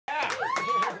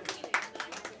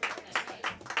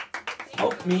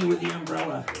me with the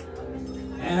umbrella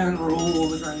and roll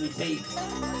the grimy tape.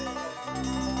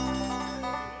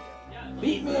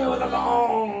 Beat me with a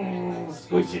long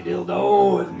squishy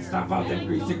dildo and stomp out them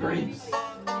greasy grapes.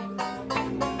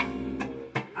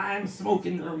 I'm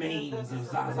smoking the remains of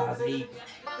Zaza's ape.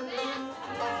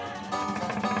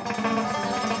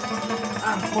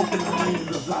 I'm smoking the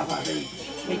remains of Zaza's ape.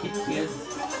 Take it, kids.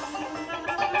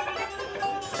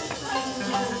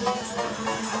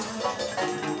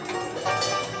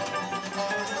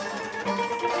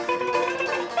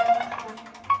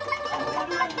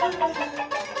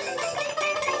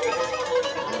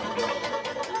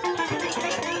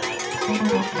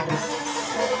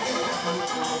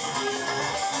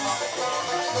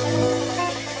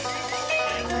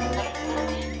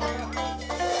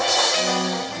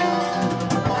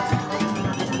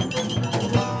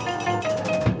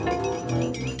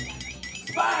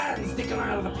 Spine sticking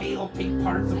out of the pale pink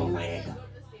parts of a leg.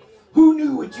 Who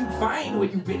knew what you'd find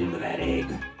when you bit into that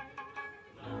egg?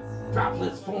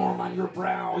 Droplets form on your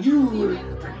brow, you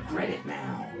regret it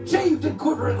now. Shaved and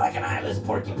quivering like an eyeless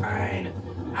porcupine,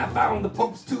 I found the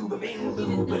Pope's tube of anal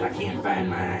lube, but I can't find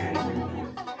mine.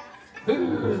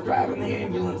 Who's driving the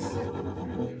ambulance?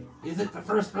 Is it the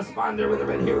first responder with a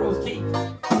red hero's cape?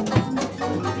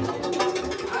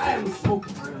 I am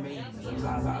smoking the remains of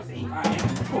Zaza's ape. I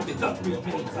am smoking the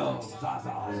remains of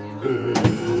Zaza's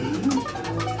ape.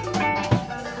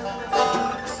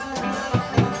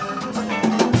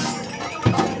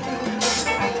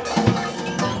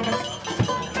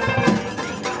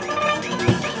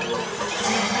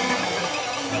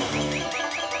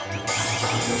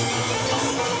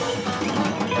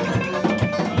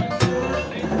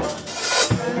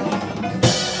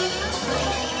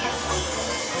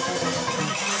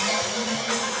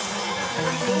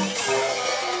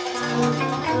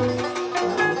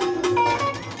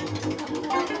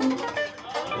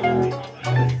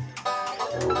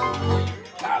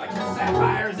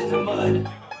 Sapphires in the mud,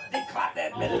 they caught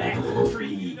that metal axle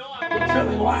tree. The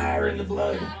trailing wire in the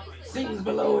blood sings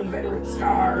below inveterate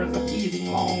scars of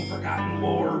teasing long forgotten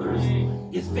wars.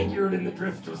 Is figured in the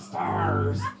drift of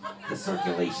stars, the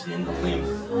circulation in the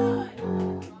lymph,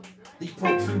 the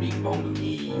protruding bony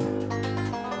knee.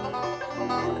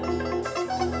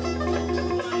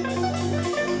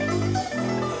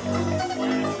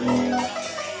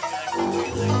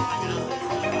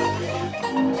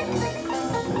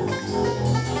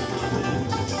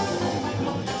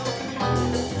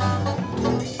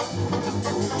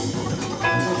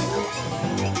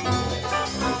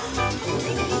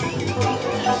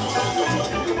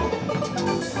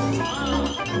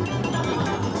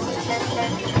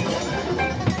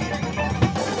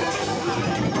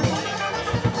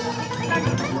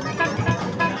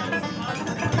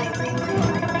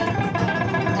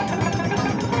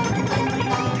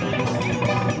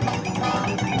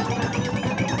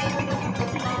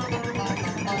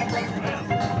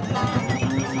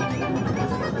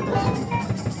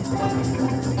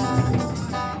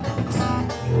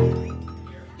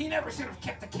 He never should have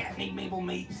kept a cat named Mabel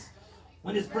Mapes.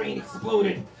 When his brain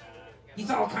exploded, he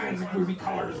saw all kinds of groovy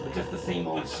colors with just the same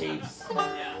old shapes.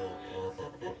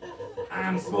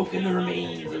 I'm smoking the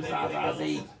remains of Zaza's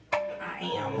ape. I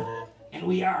am. And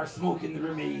we are smoking the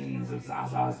remains of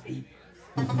Zaza's ape.